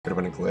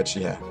Could have been a glitch,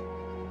 yeah.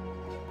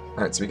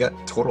 Alright, so we got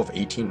a total of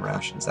 18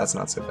 rations. That's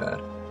not so bad.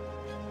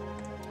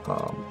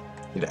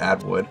 Need to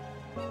add wood.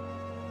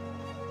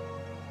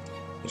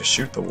 Need to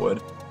shoot the wood.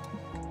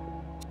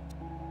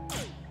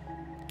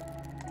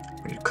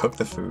 We need to cook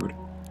the food.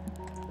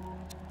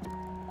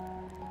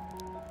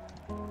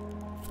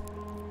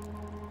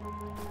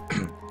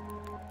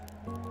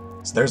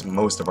 So there's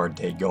most of our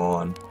day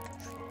gone.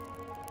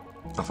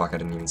 Oh fuck, I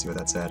didn't even see what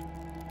that said.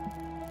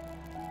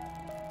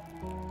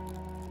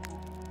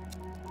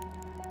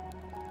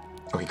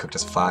 Oh, he cooked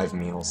us 5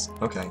 meals.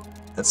 Okay,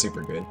 that's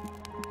super good.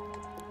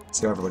 Let's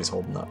see how everybody's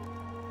holding up.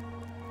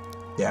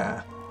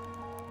 Yeah.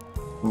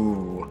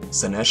 Ooh,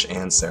 Zanesh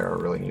and Sarah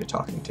really need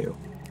talking to.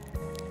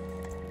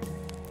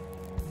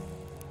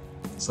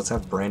 So let's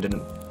have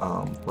Brandon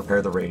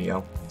repair the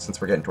radio,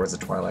 since we're getting towards the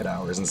twilight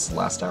hours, and this is the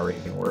last hour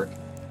he can work.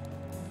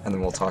 And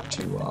then we'll talk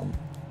to,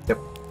 yep.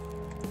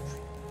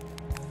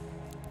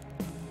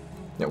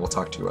 Yeah, we'll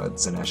talk to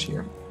Zanesh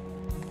here.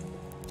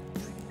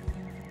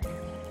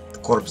 The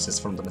corpses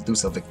from the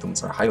Medusa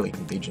victims are highly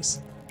contagious.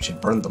 We should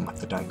burn them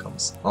if the time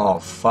comes. Oh,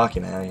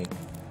 fucking A.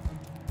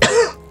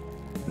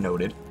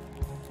 Noted.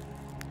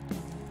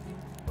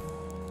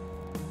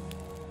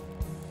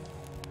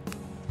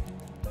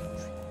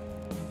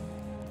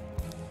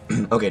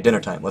 Okay,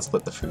 dinner time. Let's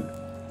split the food.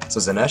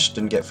 So Zanesh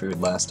didn't get food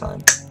last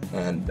time,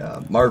 and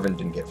Marvin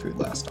didn't get food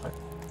last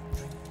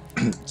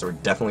time. So we're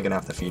definitely gonna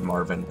have to feed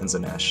Marvin and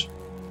Zanesh.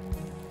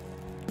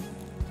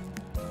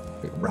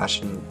 Wait,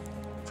 ration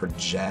for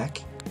Jack?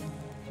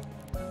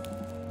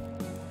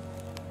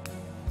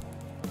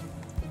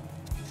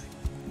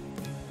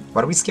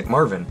 Why do we skip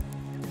Marvin?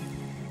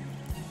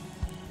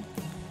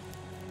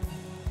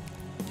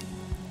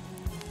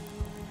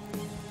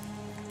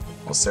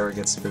 Well, Sarah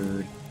gets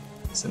food.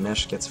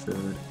 Zanesh gets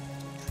food.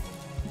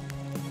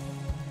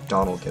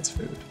 Donald gets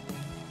food.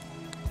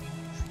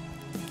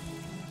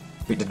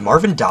 Wait, did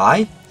Marvin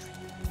die?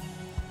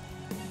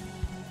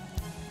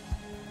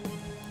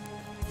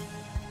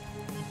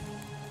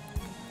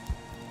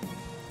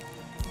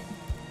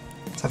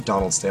 Let's have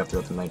Donald stay up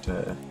throughout the night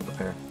to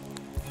prepare.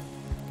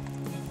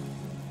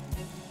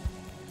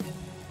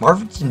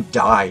 Marvin didn't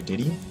die, did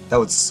he? That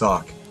would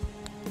suck.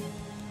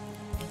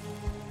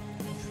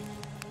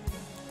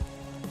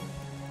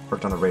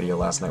 Worked on the radio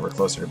last night. We're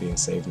closer to being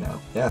saved now.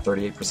 Yeah,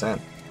 38%.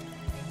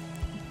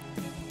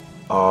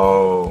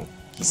 Oh,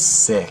 he's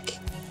sick.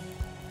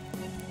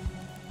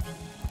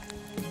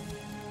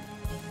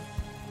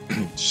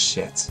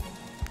 Shit.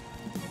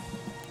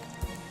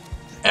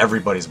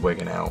 Everybody's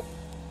wigging out.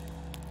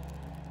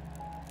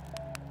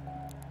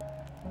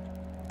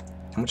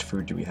 How much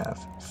food do we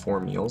have? 4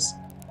 meals?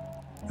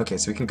 Okay,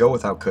 so we can go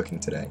without cooking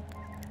today.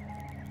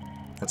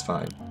 That's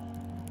fine.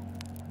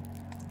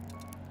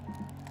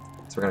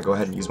 So we're gonna go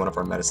ahead and use one of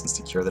our medicines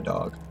to cure the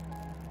dog.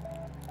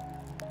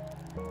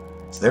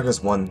 So there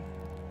goes one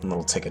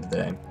little ticket of the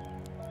day.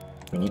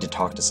 We need to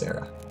talk to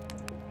Sarah.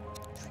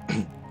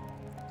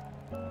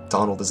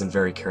 Donald isn't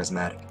very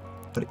charismatic,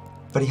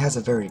 but he has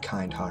a very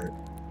kind heart.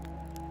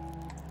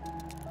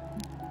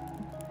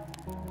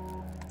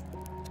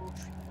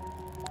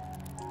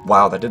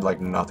 Wow, that did like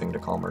nothing to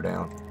calm her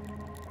down.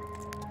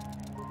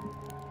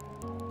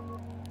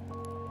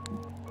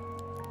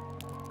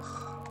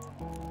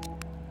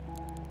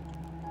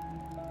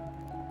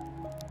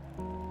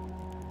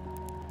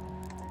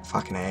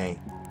 Fucking A.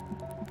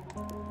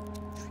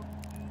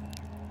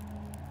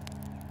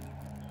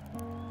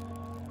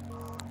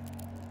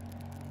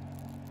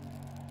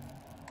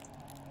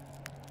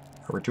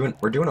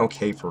 We're doing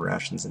okay for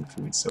rations and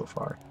food so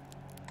far.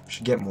 We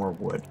should get more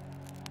wood.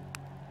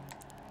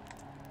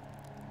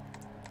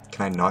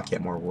 Can I not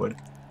get more wood?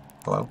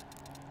 Hello?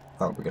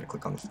 Oh, we gotta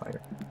click on the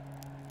fire.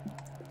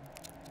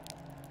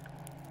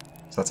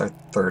 So that's our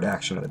 3rd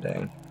action of the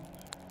day.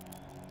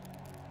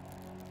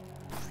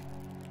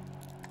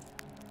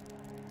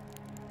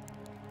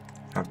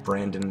 Have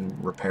Brandon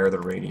repair the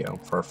radio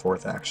for our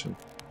 4th action.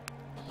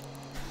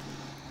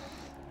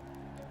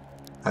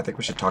 I think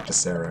we should talk to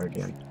Sarah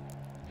again.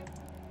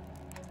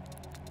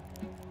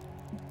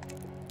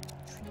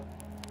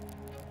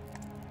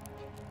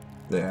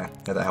 Yeah,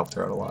 that helped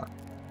her out a lot.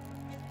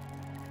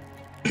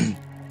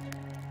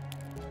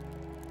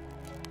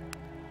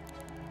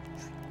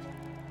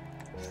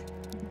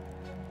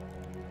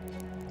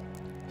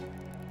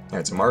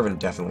 Alright, so Marvin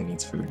definitely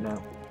needs food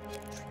now.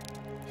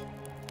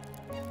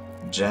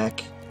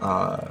 Jack,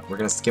 we're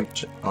gonna skip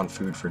on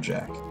food for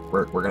Jack.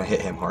 We're gonna hit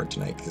him hard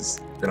tonight,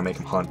 because we're gonna make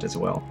him hunt as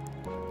well.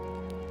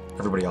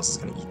 Everybody else is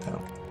gonna eat,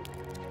 though.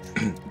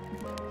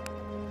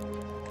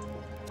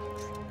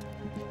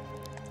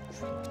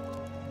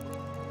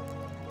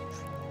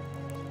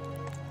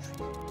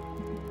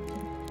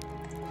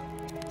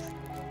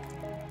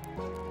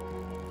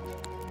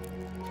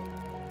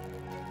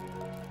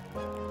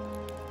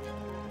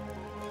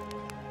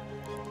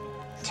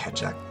 Yeah,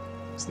 Jack,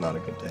 it's not a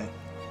good day.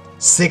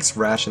 6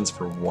 rations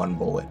for 1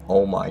 bullet.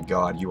 Oh my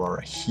god, you are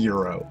a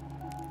hero.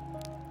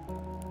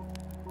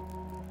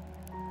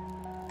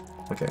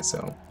 Okay,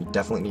 so you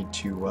definitely need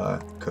to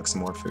cook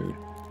some more food.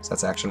 So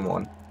that's action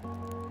 1.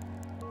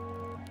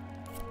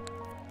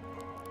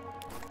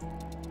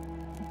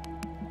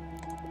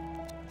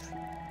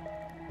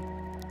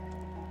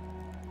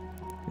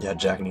 Yeah,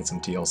 Jack needs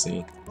some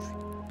TLC.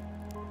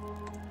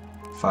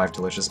 5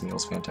 delicious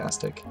meals,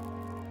 fantastic.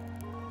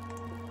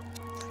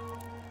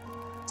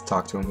 Let's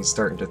talk to him. He's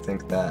starting to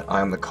think that I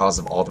am the cause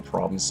of all the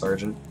problems,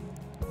 Sergeant.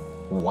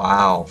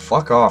 Wow,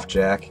 fuck off,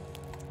 Jack.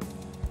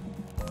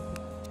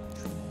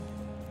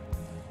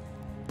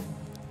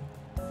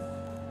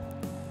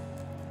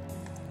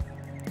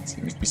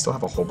 See, we still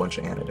have a whole bunch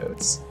of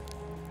antidotes.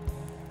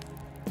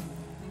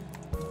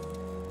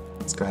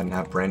 Let's go ahead and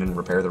have Brandon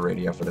repair the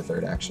radio for the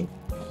third action.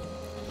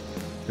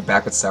 You're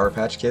back with Sour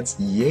Patch Kids?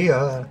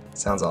 Yeah!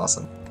 Sounds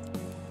awesome.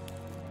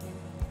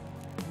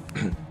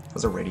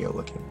 How's the radio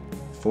looking?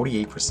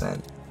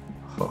 48%.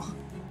 Oh.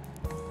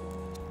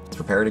 Let's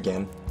repair it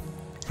again,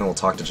 and we'll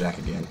talk to Jack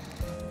again.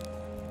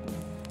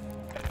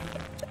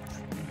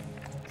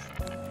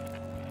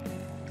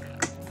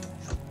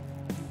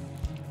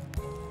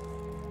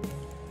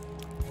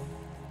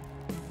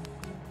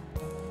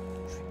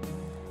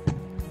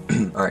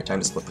 Alright, time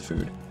to split the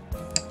food.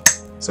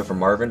 So for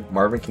Marvin,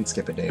 Marvin can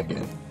skip a day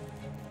again.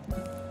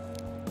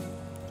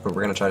 But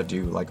we're gonna try to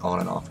do like on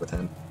and off with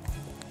him.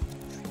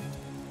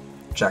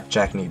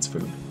 Jack needs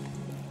food.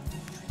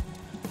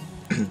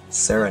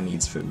 Sarah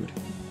needs food.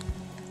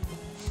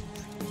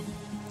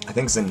 I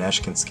think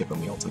Zanesh can skip a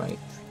meal tonight.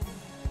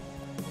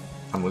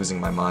 I'm losing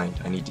my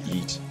mind. I need to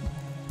eat.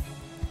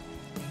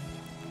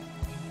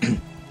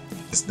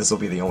 This will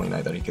be the only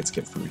night that he could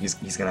skip food.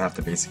 He's gonna have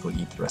to basically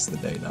eat the rest of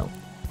the day now.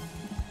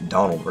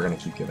 Donald, we're gonna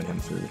keep giving him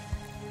food.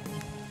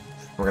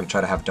 We're gonna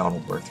try to have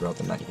Donald work throughout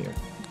the night here.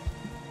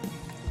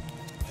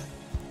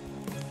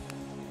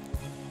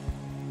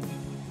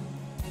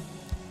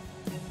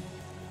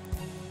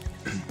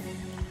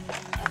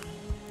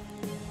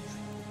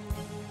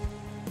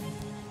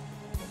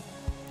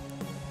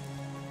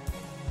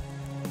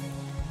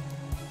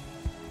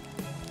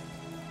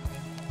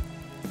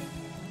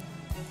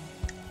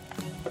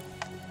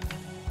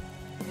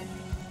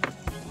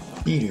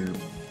 Beedoo.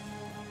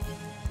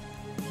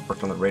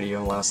 Worked on the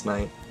radio last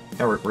night.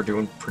 Yeah, we're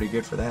doing pretty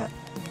good for that.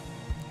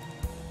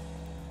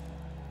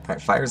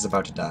 Alright, fire's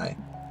about to die.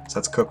 So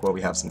let's cook while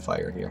we have some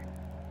fire here.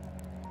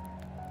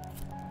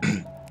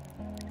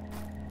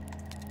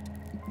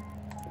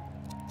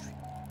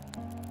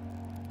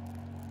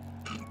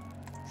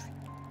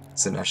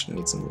 Zanesh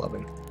needs some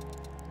loving.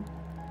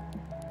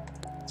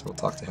 So we'll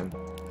talk to him.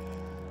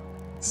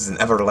 This is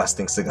an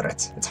everlasting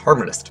cigarette. It's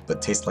harmless,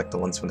 but tastes like the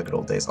ones from the good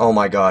old days. Oh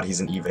my god,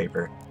 he's an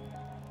e-vapor.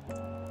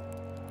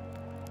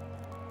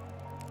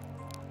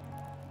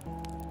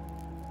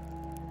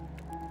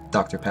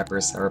 Dr. Pepper,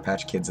 Sour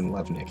Patch Kids, and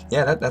Levnik.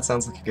 Yeah, that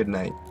sounds like a good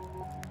night.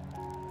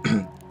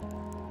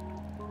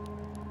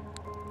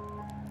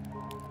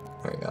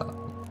 Alright,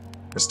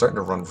 we're starting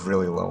to run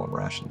really low on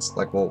rations.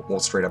 Like, we'll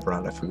straight up run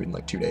out of food in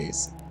like 2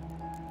 days.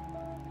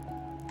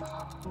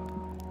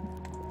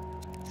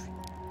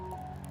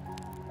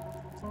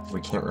 We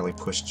can't really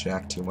push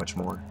Jack too much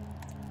more.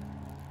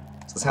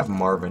 So let's have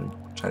Marvin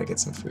try to get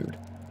some food.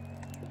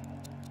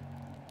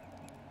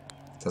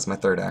 That's my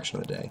third action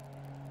of the day.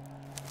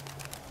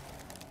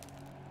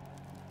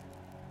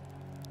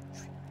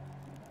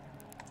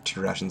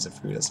 Two rations of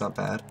food, that's not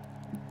bad.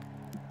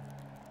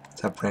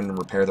 Let's have Brandon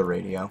repair the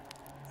radio,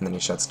 and then he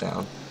shuts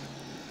down.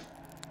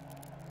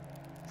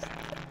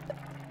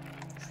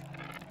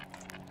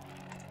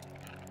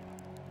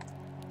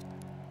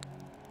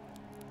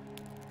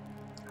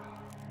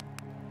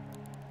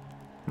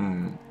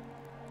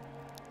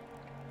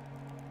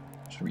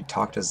 Should we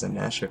talk to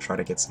Zanesh or try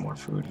to get some more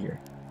food here?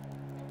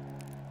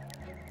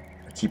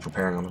 I keep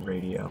repairing on the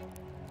radio.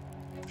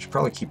 We should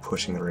probably keep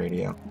pushing the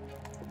radio.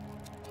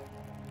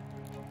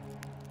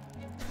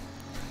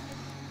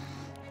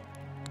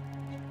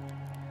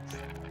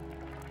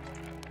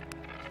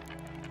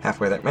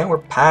 Halfway there. Man, we're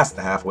past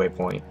the halfway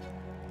point.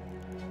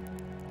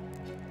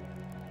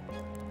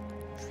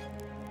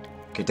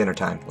 Okay, dinner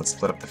time. Let's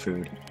split up the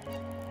food.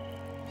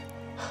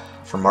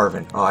 For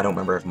Marvin. Oh, I don't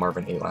remember if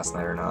Marvin ate last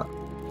night or not.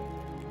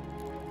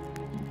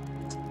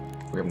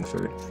 We'll give him the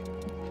food.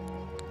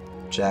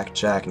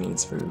 Jack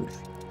needs food.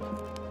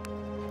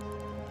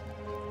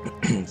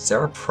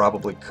 Sarah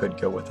probably could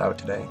go without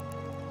today.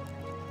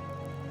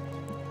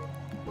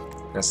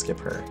 I'm gonna skip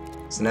her.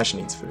 Zanesh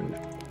needs food.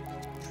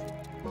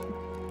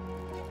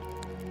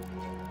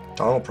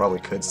 Donald probably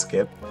could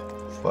skip,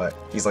 but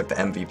he's like the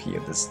MVP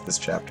of this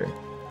chapter.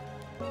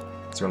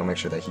 So we want to make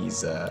sure that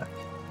he's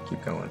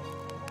keep going.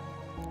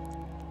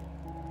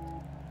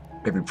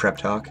 Maybe prep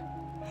talk.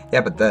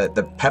 Yeah, but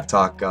the pep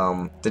talk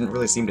didn't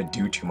really seem to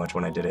do too much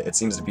when I did it. It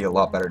seems to be a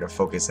lot better to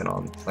focus in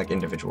on like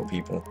individual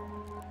people.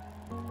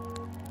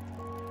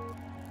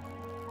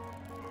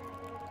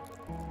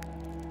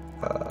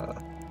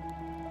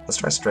 Let's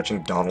try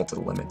stretching Donald to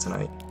the limit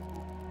tonight.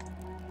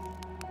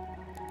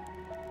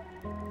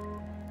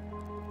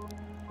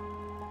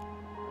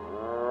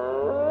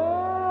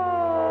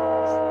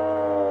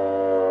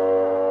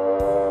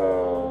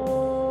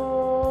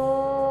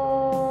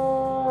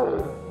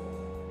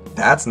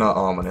 That's not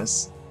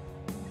ominous.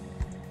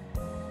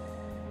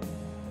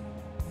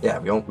 Yeah,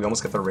 we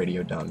almost got the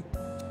radio done.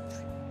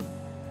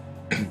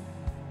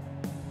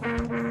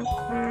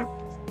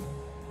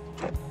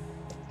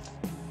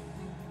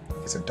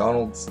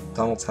 so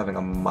Donald's having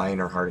a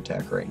minor heart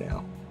attack right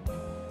now.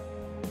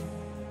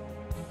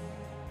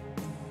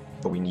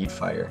 But we need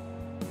fire.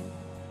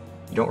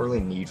 You don't really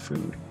need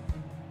food.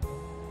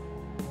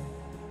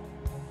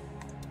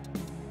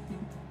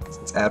 So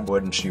let's add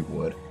wood and shoot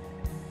wood.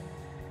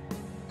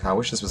 I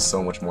wish this was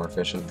so much more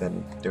efficient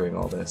than doing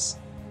all this.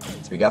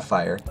 So we got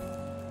fire.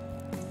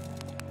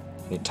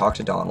 We need to talk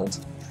to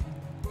Donald.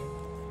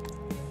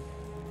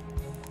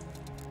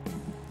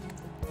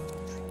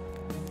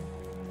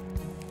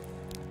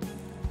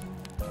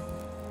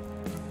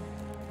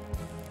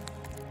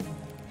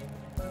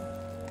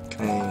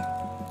 Okay.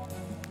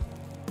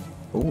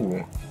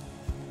 Ooh.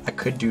 I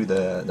could do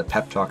the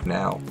pep talk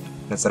now.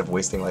 Instead of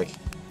wasting like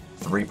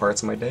 3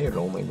 parts of my day, it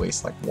would only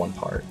waste like 1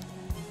 part.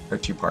 Or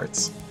 2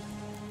 parts.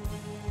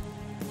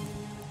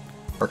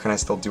 Or can I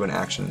still do an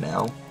action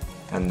now,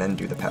 and then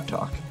do the pep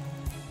talk?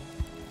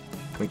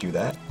 Can we do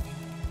that?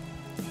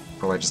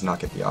 Or will I just not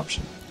get the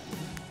option?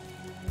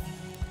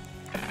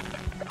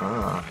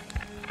 Ah.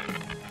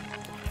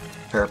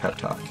 Parapep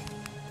talk.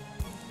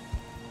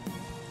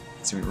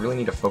 So we really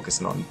need to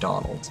focus in on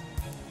Donald. So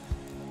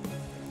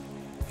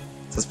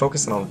let's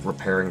focus in on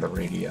repairing the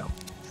radio.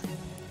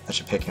 That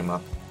should pick him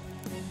up.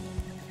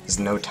 There's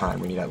no time,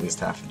 we need at least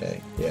half a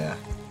day. Yeah.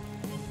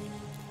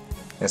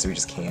 Yeah, so we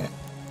just can't.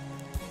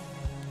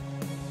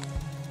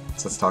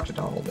 So let's talk to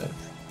Donald then.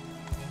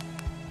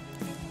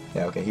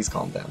 Yeah, okay, he's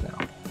calmed down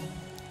now.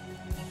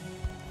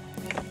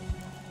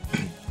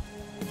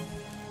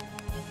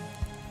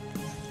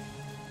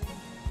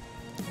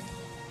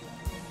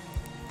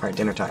 Alright,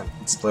 dinner time.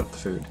 Let's split up the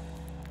food.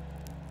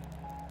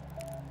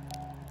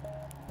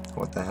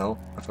 What the hell?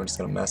 My phone just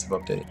got a massive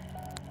update.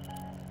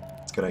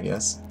 It's good, I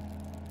guess.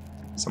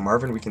 So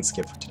Marvin we can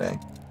skip for today.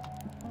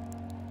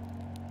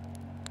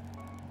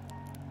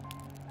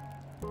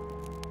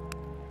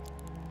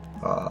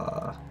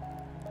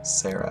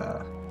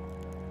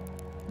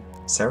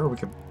 Sarah we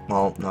could...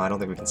 Well, no, I don't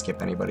think we can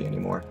skip anybody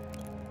anymore.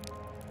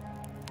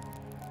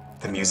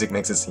 The music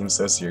makes it seem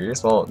so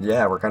serious. Well,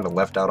 yeah, we're kind of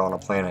left out on a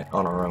planet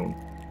on our own.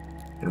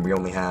 And we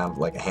only have,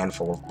 like, a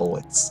handful of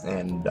bullets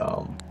and,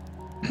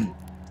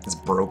 this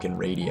broken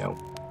radio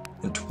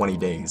in 20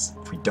 days.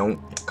 If we don't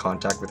get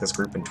contact with this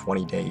group in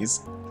 20 days,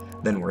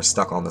 then we're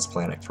stuck on this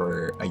planet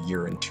for a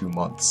year and 2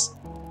 months.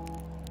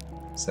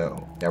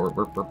 So, yeah,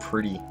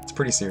 it's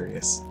pretty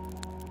serious.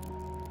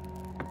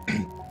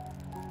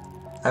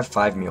 I have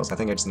 5 meals. I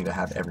think I just need to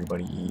have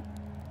everybody eat.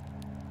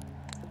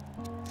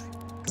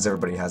 Because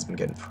everybody has been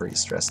getting pretty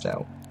stressed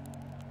out.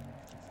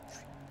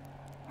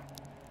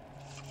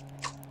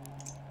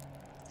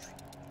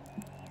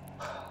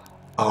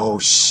 Oh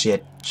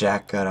shit,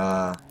 Jack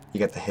got, he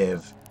got the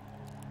HIV.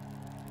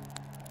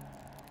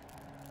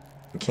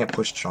 We can't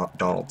push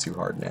Donald too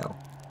hard now.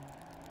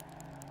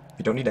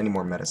 We don't need any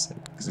more medicine,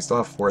 because we still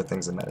have 4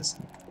 things of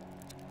medicine.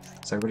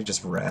 So everybody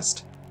just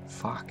rest.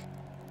 Fuck.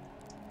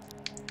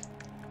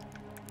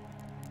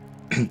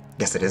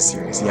 Guess it is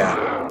serious,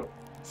 yeah.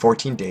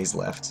 14 days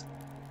left.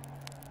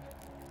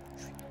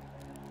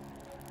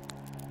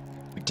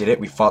 We did it,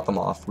 we fought them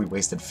off, we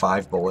wasted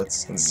 5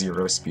 bullets and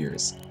 0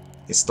 spears.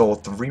 They stole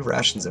 3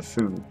 rations of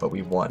food, but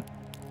we won.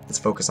 Let's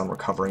focus on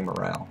recovering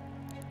morale.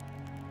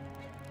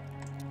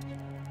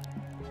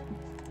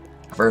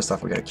 First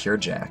off, we gotta cure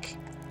Jack.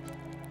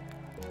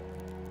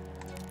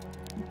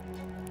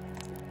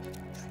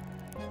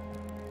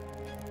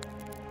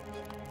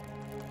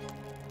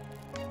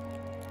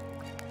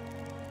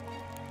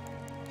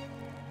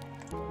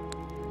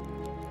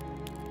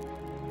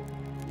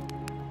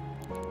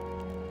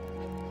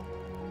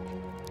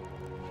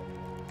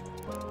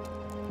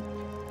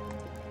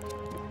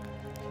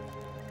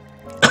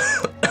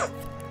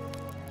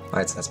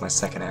 Alright, so that's my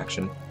second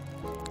action.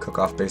 Cook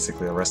off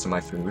basically the rest of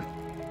my food.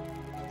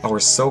 Oh, we're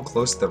so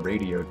close to the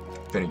radio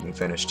being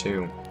finished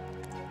too.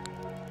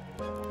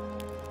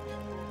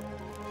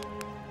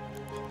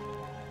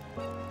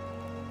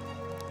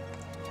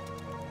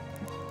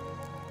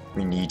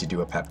 We need to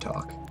do a pep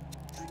talk.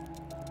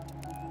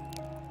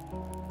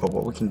 But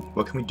what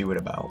can we do it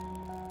about?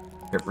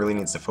 It really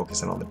needs to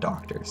focus in on the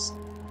doctors.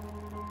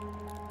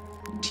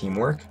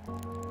 Teamwork?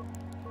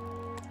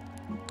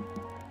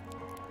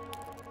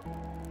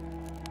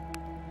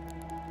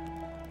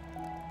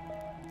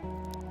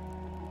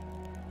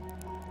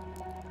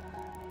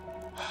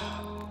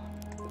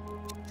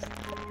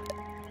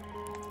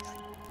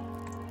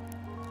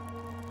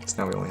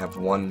 Now we only have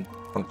one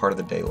part of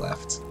the day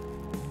left.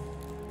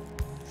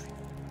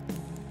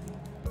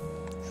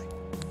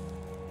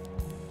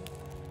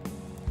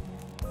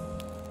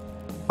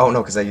 Oh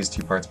no, because I used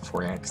 2 parts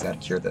beforehand, because I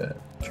had to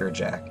cure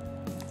Jack.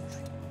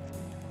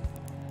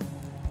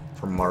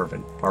 For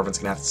Marvin. Marvin's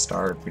gonna have to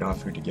starve. We don't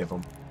have food to give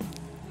him.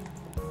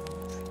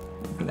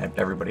 And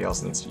everybody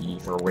else needs to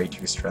eat. We're way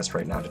too stressed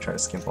right now to try to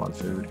skimp on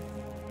food.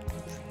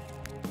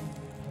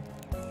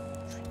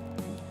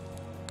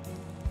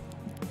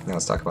 Now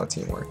let's talk about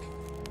teamwork.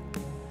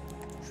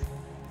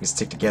 We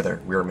stick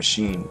together. We are a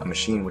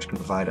machine which can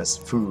provide us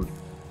food,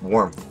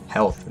 warmth,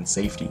 health, and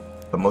safety.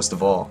 But most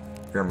of all,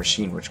 we are a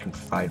machine which can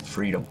provide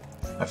freedom,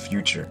 a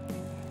future,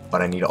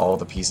 but I need all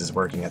the pieces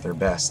working at their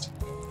best.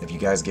 If you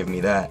guys give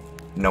me that,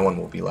 no one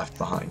will be left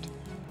behind.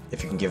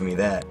 If you can give me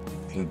that,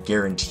 I can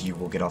guarantee you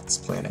we'll get off this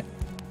planet.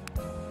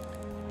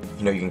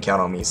 You know you can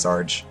count on me,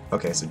 Sarge.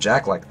 Okay, so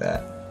Jack like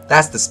that.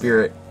 That's the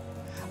spirit.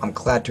 I'm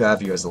glad to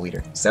have you as a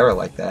leader. Sarah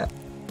like that.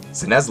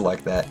 Sinez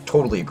like that.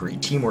 Totally agree.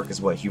 Teamwork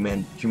is what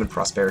human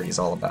prosperity is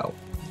all about.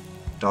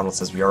 Donald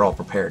says we are all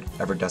prepared.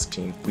 Everdesk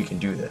team, we can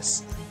do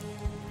this.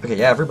 Okay,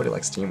 yeah, everybody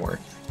likes teamwork.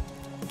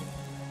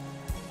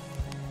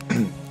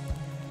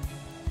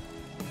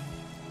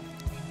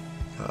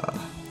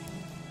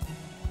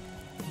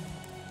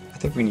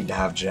 I think we need to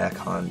have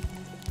Jack on.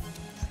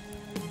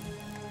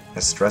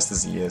 As stressed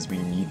as he is, we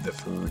need the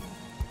food.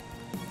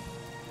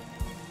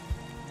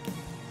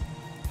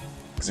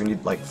 Because we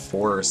need like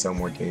 4 or so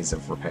more days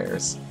of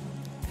repairs.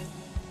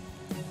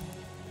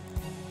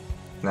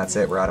 And that's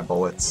it, we're out of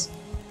bullets.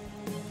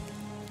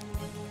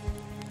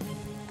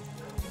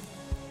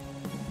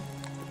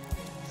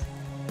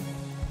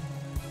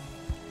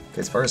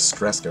 Okay, as far as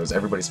stress goes,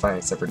 everybody's fine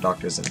except for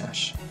Dr.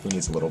 Zanesh. He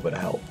needs a little bit of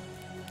help.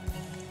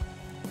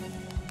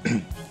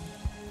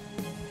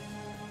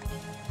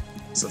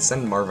 So let's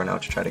send Marvin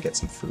out to try to get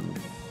some food.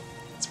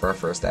 It's for our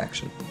first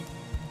action.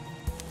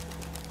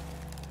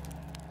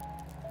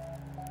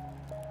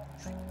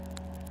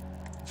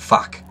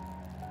 Fuck!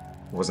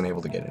 Wasn't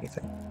able to get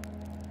anything.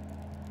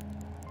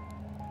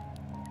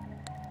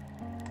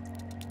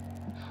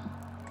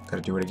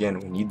 Gotta do it again.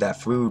 We need that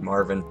food,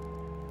 Marvin.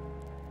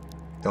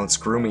 Don't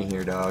screw me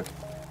here, dog.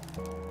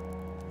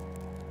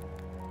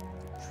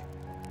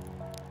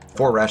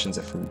 4 rations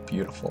of food.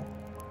 Beautiful.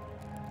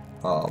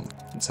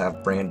 Let's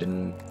have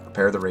Brandon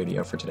repair the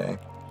radio for today.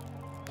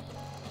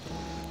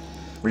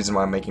 Reason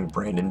why I'm making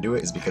Brandon do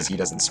it is because he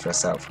doesn't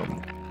stress out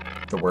from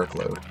the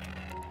workload.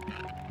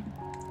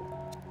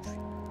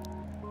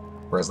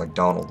 Whereas like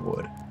Donald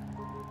would.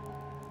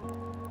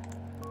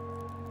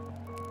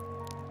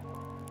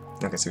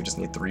 Okay, so we just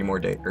need 3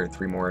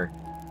 more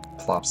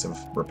plops of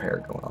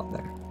repair going on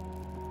there.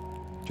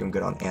 Doing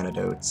good on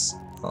antidotes.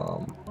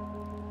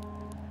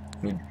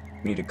 We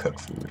need to cook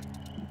food.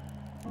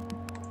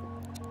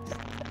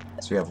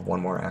 So we have 1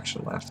 more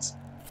action left.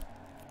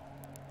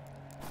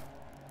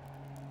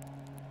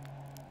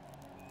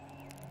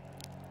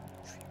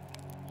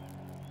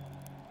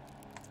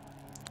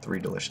 Three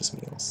delicious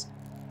meals.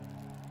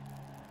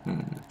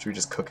 Should we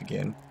just cook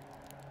again?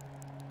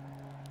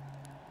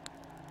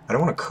 I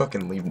don't want to cook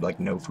and leave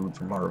like no food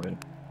for Marvin.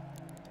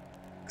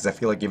 Because I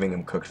feel like giving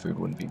him cooked food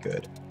wouldn't be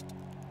good.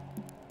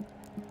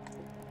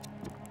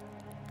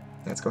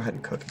 Let's go ahead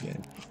and cook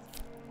again.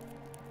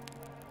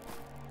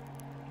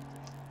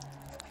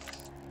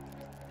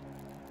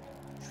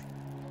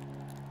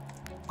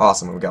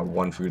 Awesome, we've got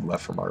 1 food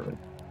left for Marvin.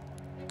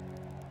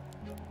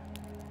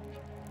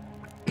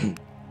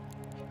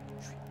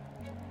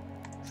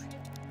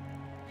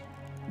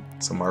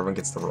 So Marvin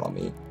gets the raw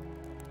meat.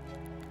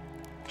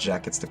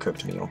 Jack gets the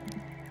cooked meal.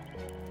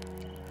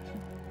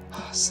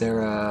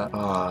 Sarah,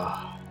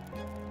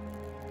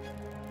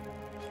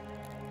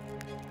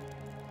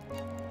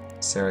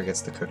 Sarah gets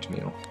the cooked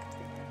meal.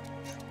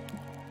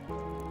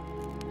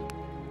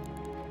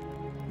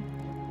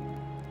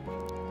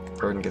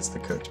 Burden gets the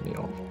cooked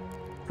meal.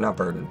 Not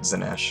Burden,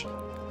 Zanesh.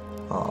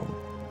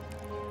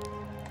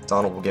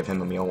 Donald will give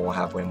him a meal and we'll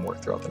have him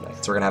work throughout the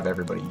night. So we're gonna have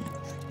everybody eat.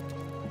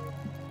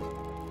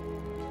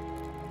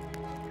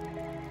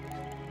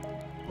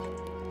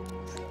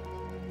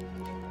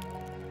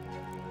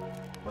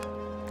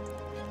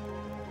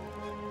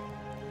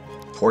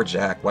 Poor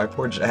Jack. Why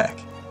poor Jack?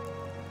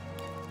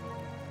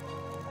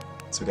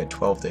 So we got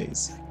 12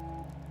 days.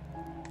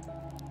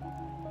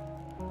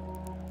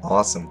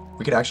 Awesome.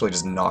 We could actually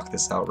just knock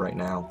this out right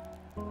now.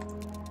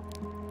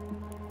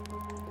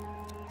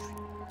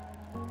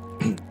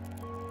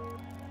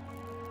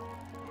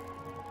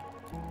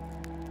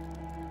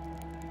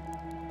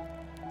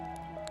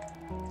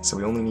 So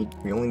we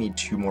only need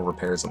 2 more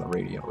repairs on the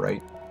radio,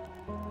 right?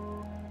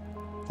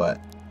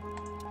 But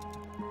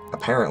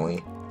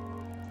apparently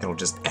it'll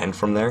just end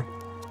from there.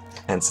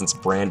 And since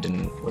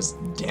Brandon was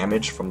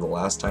damaged from the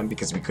last time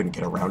because we couldn't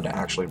get around to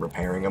actually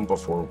repairing him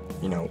before,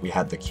 you know, we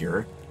had the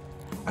cure,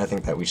 I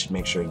think that we should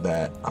make sure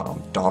that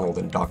Donald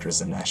and Dr.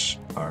 Zanesh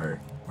are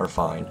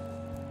fine.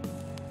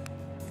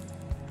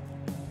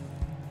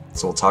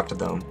 So we'll talk to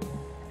them,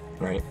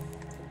 right?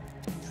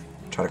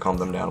 Try to calm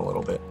them down a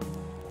little bit.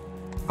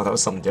 Oh, that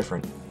was something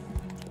different.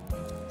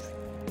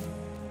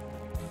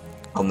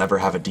 I'll never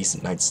have a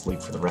decent night's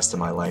sleep for the rest of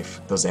my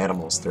life. Those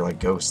animals, they're like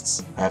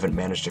ghosts. I haven't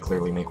managed to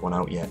clearly make one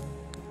out yet.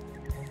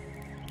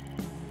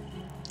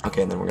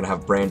 Okay, and then we're gonna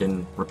have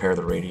Brandon repair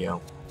the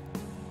radio.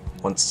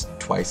 Once,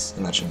 twice,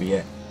 and that should be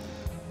it.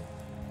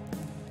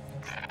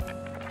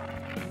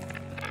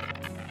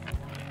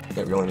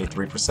 Yeah, we only need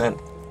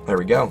 3%. There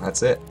we go,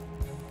 that's it.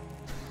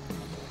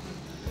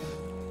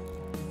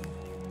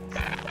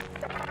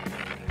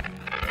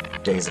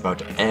 Day is about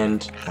to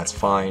end. That's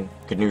fine.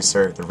 Good news,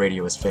 sir. The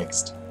radio is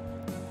fixed.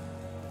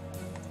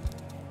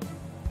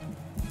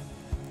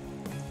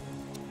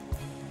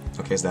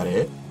 Okay, is that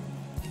it?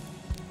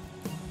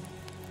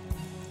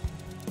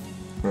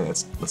 Yeah,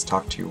 let's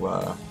talk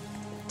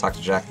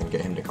to Jack and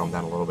get him to calm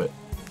down a little bit.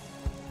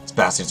 These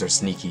bastards are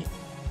sneaky,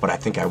 but I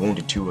think I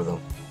wounded 2 of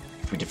them.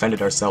 If we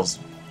defend ourselves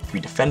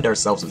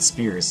with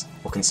spears,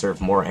 we'll conserve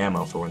more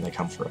ammo for when they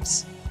come for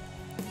us.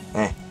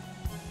 Eh.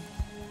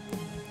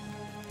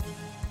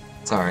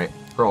 It's alright.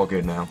 We're all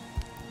good now.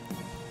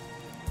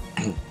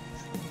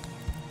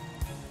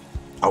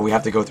 Oh, we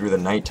have to go through the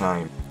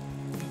nighttime.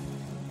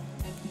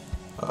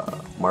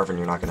 Marvin,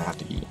 you're not gonna have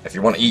to eat. If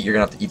you want to eat, you're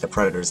gonna have to eat the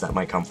predators that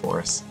might come for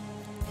us.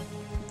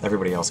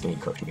 Everybody else can eat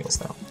cooked meals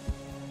now.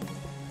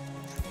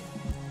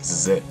 This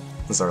is it.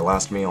 This is our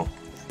last meal.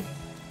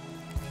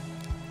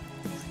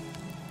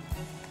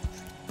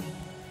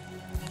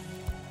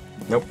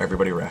 Nope,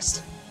 everybody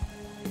rest.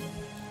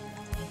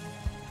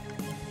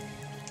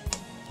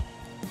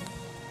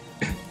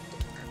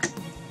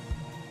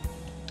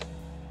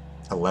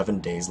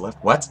 $11 days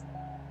left? What?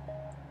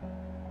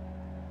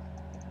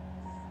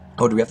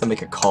 Oh, do we have to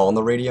make a call on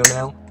the radio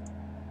now?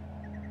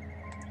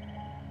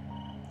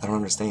 I don't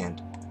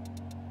understand.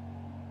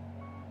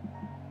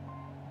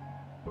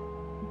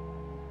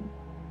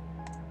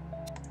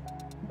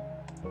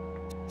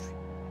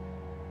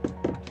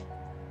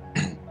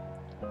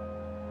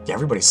 Yeah,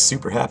 everybody's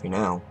super happy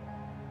now.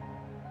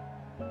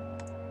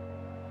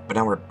 But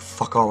now we're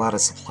fuck all out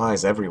of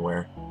supplies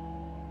everywhere.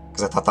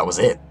 Because I thought that was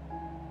it.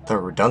 I thought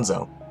we were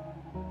donezo.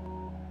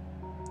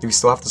 Do we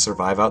still have to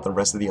survive out the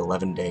rest of the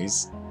 11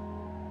 days?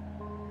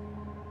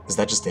 Is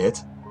that just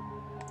it?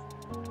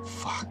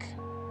 Fuck.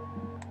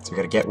 So we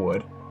gotta get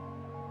wood.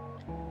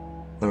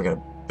 Then we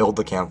gotta build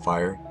the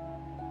campfire.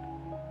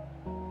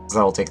 So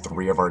that'll take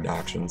 3 of our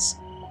actions.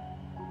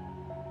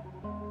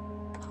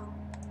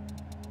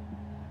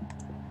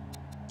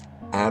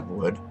 Add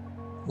wood.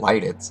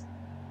 Light it.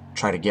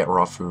 Try to get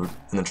raw food.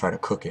 And then try to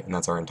cook it. And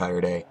that's our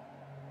entire day.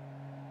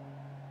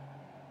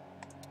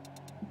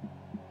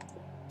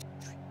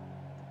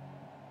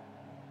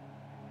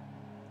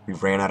 We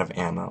ran out of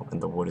ammo,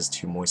 and the wood is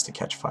too moist to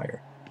catch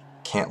fire.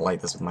 Can't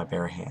light this with my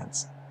bare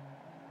hands.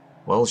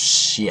 Well,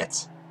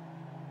 shit.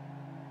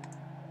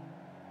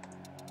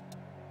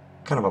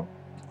 What kind of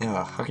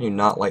a... how can you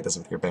not light this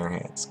with your bare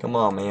hands? Come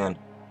on, man.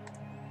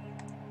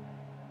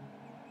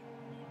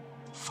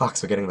 Fuck,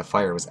 so getting the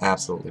fire was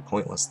absolutely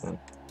pointless then.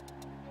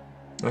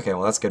 Okay,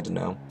 well that's good to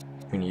know.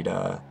 We need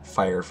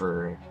fire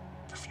for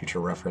future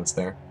reference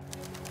there.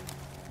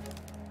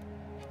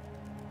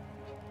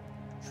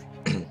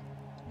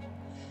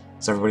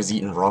 So everybody's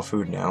eating raw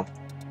food now.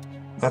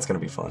 That's gonna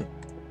be fun.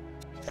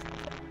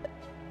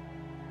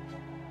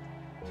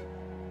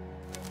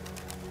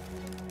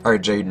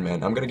 Alright, Jaden,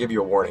 man, I'm gonna give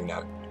you a warning now.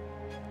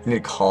 You need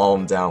to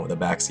calm down with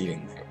the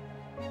backseating there.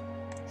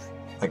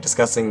 Like,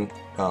 discussing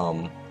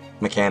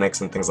mechanics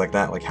and things like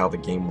that, like how the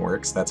game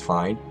works, that's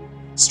fine.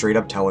 Straight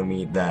up telling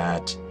me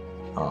that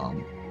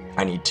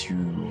I need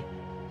to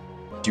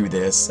do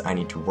this, I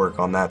need to work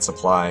on that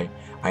supply,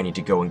 I need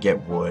to go and get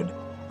wood,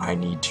 I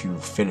need to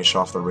finish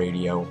off the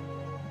radio.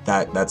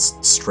 That's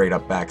straight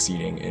up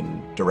backseating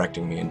and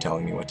directing me and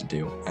telling me what to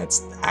do.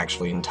 That's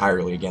actually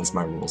entirely against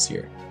my rules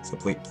here. So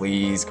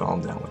please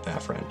calm down with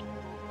that, friend.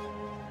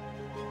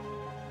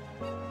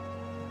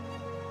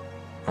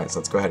 Alright, so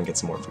let's go ahead and get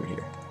some more food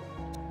here.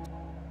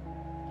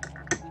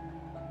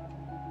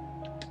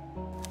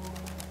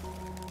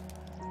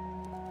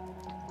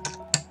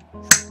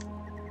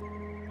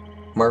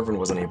 Marvin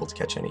wasn't able to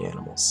catch any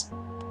animals.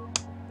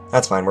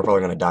 That's fine, we're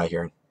probably gonna die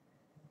here.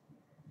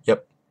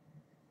 Yep.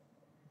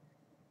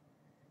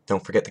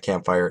 Don't forget the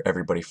campfire,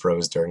 everybody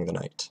froze during the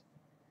night.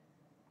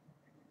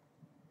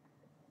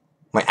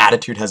 My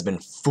attitude has been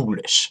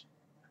foolish.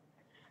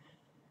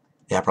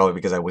 Yeah, probably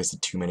because I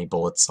wasted too many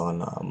bullets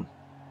on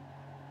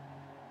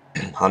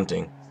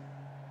hunting.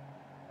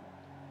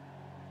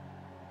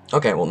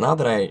 Okay, well now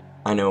that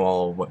I know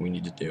all what we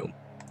need to do,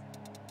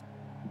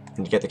 I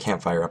need to get the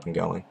campfire up and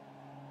going.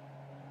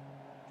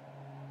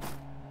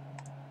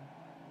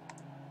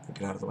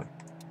 Get out of the way.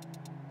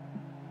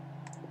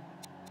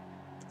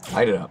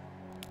 Light it up.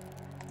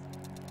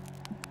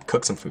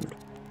 Cook some food.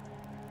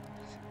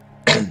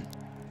 So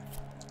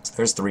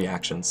there's 3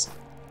 actions.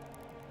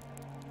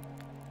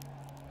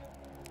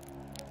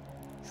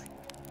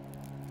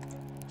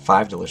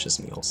 Five delicious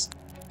meals.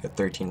 Get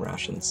 13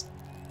 rations.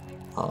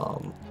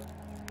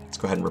 Let's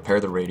go ahead and repair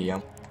the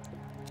radio.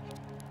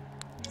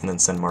 And then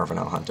send Marvin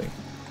out hunting.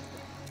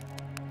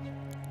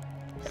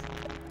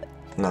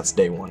 And that's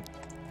day 1.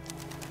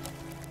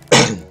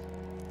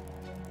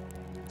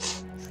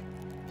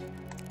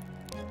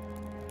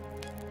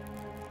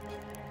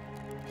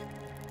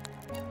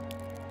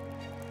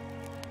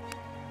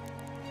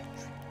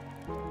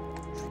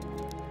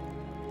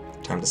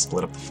 Time to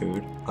split up the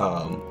food.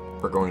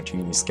 We're going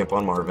to skimp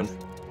on Marvin.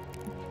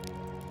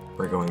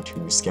 We're going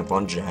to skimp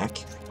on Jack.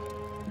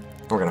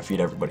 We're going to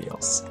feed everybody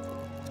else.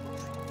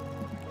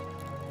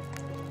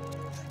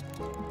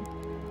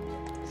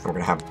 And we're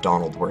going to have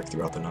Donald work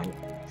throughout the night.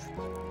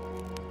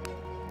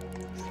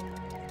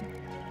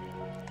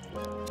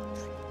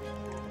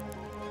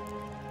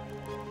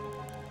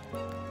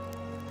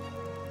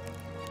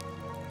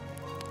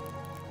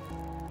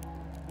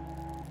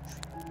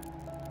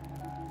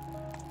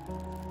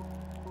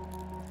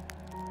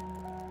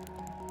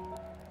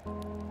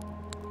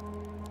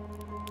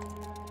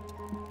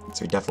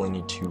 So we definitely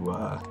need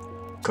to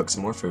cook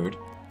some more food.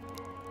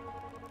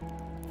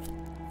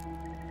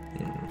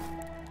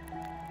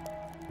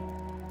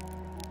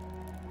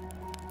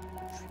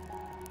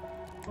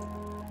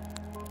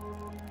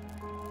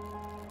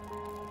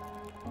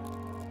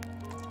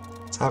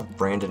 Let's have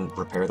Brandon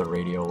repair the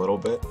radio a little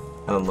bit,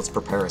 and then let's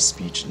prepare a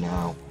speech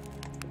now.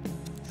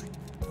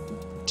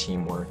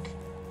 Teamwork.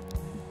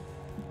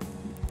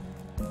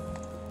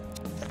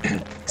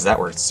 Because that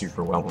worked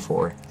super well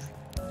before.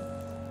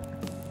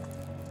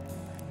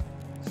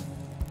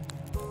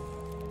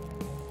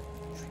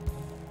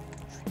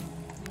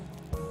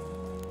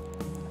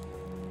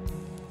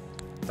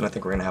 Then I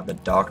think we're going to have the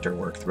doctor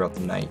work throughout the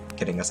night,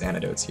 getting us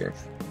antidotes here.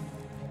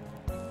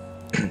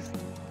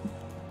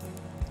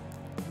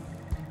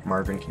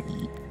 Marvin can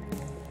eat.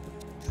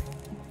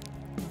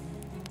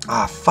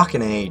 Ah,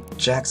 fucking A.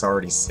 Jack's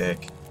already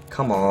sick.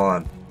 Come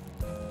on.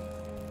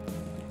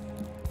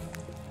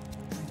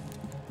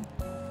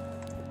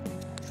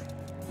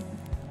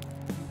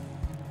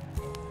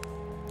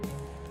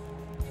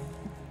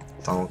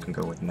 Donald can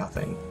go with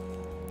nothing.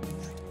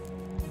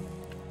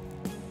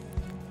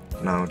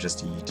 No,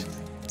 just eat.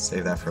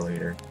 Save that for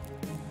later.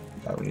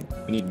 We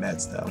need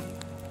meds though.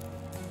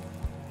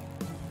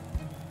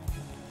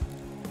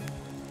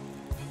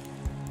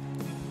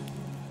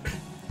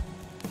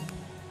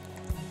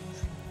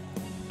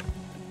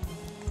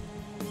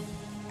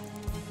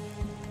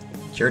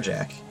 Cure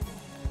Jack.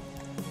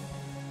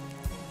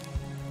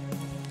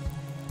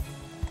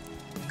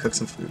 Cook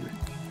some food.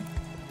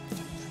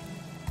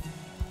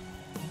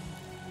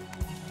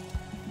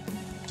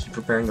 Keep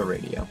preparing the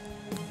radio.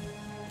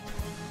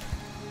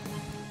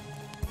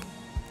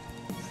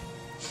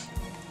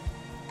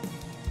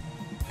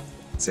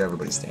 See how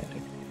everybody's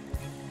standing.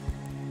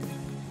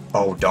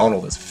 Oh,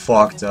 Donald is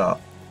fucked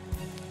up.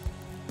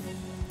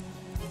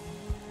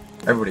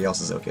 Everybody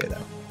else is okay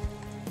though.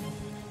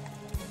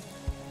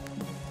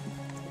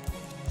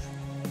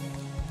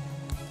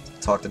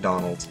 Talk to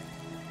Donald.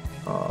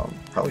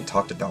 Probably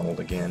talk to Donald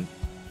again.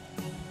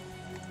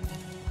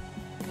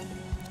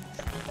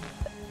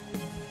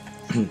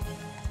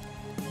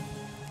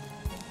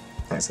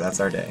 Alright, so that's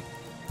our day.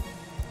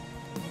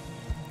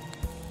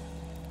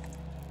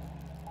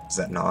 Is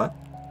that not?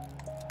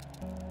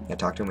 Yeah,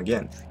 talk to him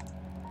again.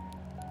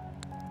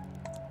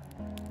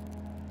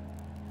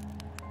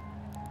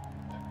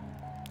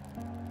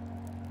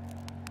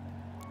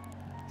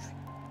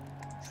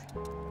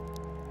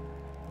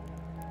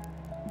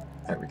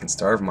 Alright, we can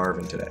starve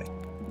Marvin today.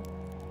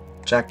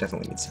 Jack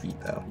definitely needs to eat,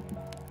 though.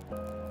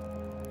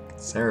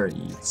 Sarah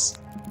eats.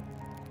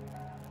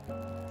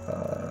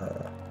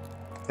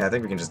 Yeah, I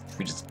think we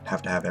just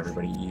have to have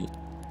everybody eat.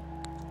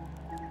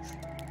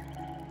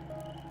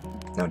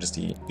 No, just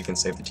eat. You can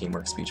save the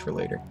teamwork speech for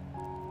later.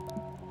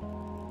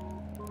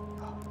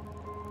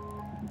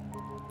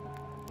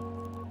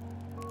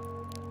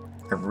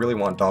 I really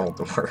want Donald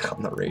to work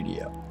on the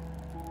radio.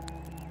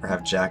 Or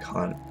have Jack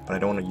hunt, but I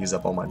don't want to use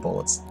up all my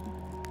bullets.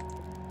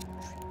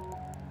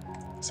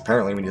 So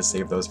apparently we need to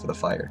save those for the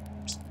fire.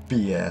 Just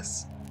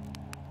BS.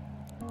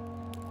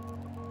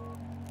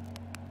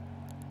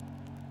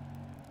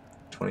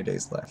 "20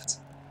 days left.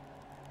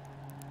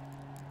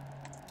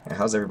 Right,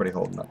 how's everybody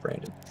holding up,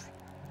 Brandon?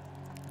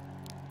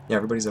 Yeah,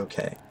 everybody's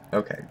okay.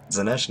 Okay,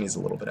 Zanesh needs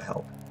a little bit of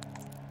help,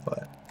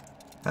 but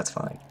that's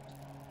fine.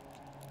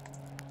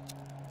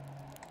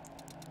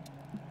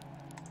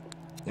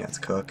 Yeah, let's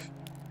cook.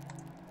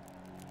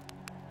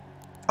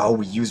 Oh,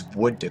 we use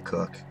wood to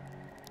cook.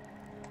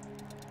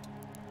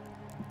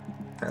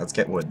 Alright, let's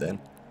get wood then.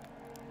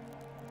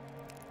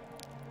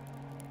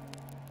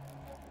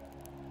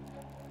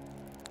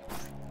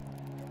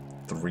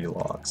 Three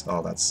logs.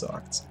 Oh, that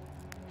sucked.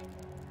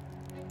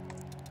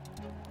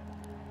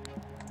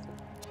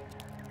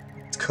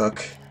 Let's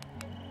cook.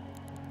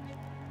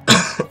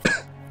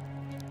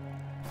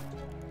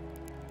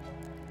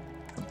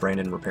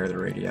 Brandon repair the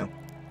radio.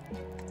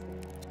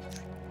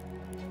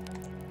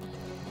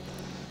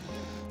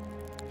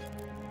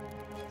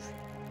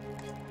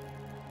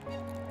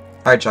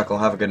 Alright, Chuckle,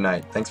 have a good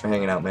night. Thanks for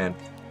hanging out, man.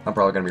 I'm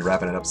probably going to be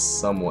wrapping it up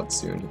somewhat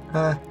soon.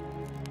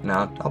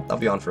 No, I'll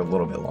be on for a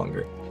little bit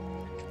longer.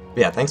 But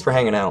yeah, thanks for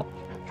hanging out.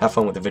 Have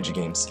fun with the video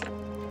games.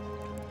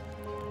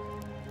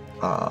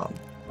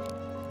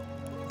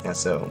 Yeah,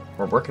 so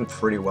we're working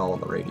pretty well on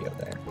the radio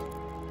there.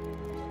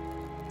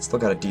 Still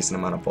got a decent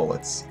amount of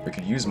bullets. We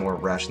could use more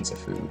rations of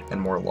food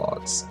and more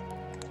logs.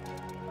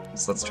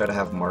 So let's try to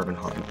have Marvin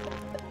hunt.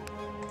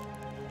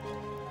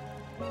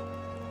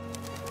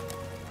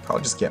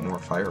 Probably just get more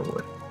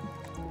firewood.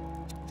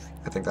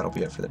 I think that'll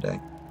be it for the day.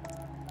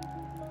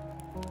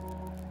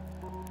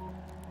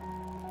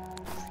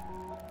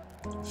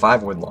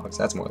 Five wood logs,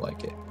 that's more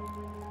like it.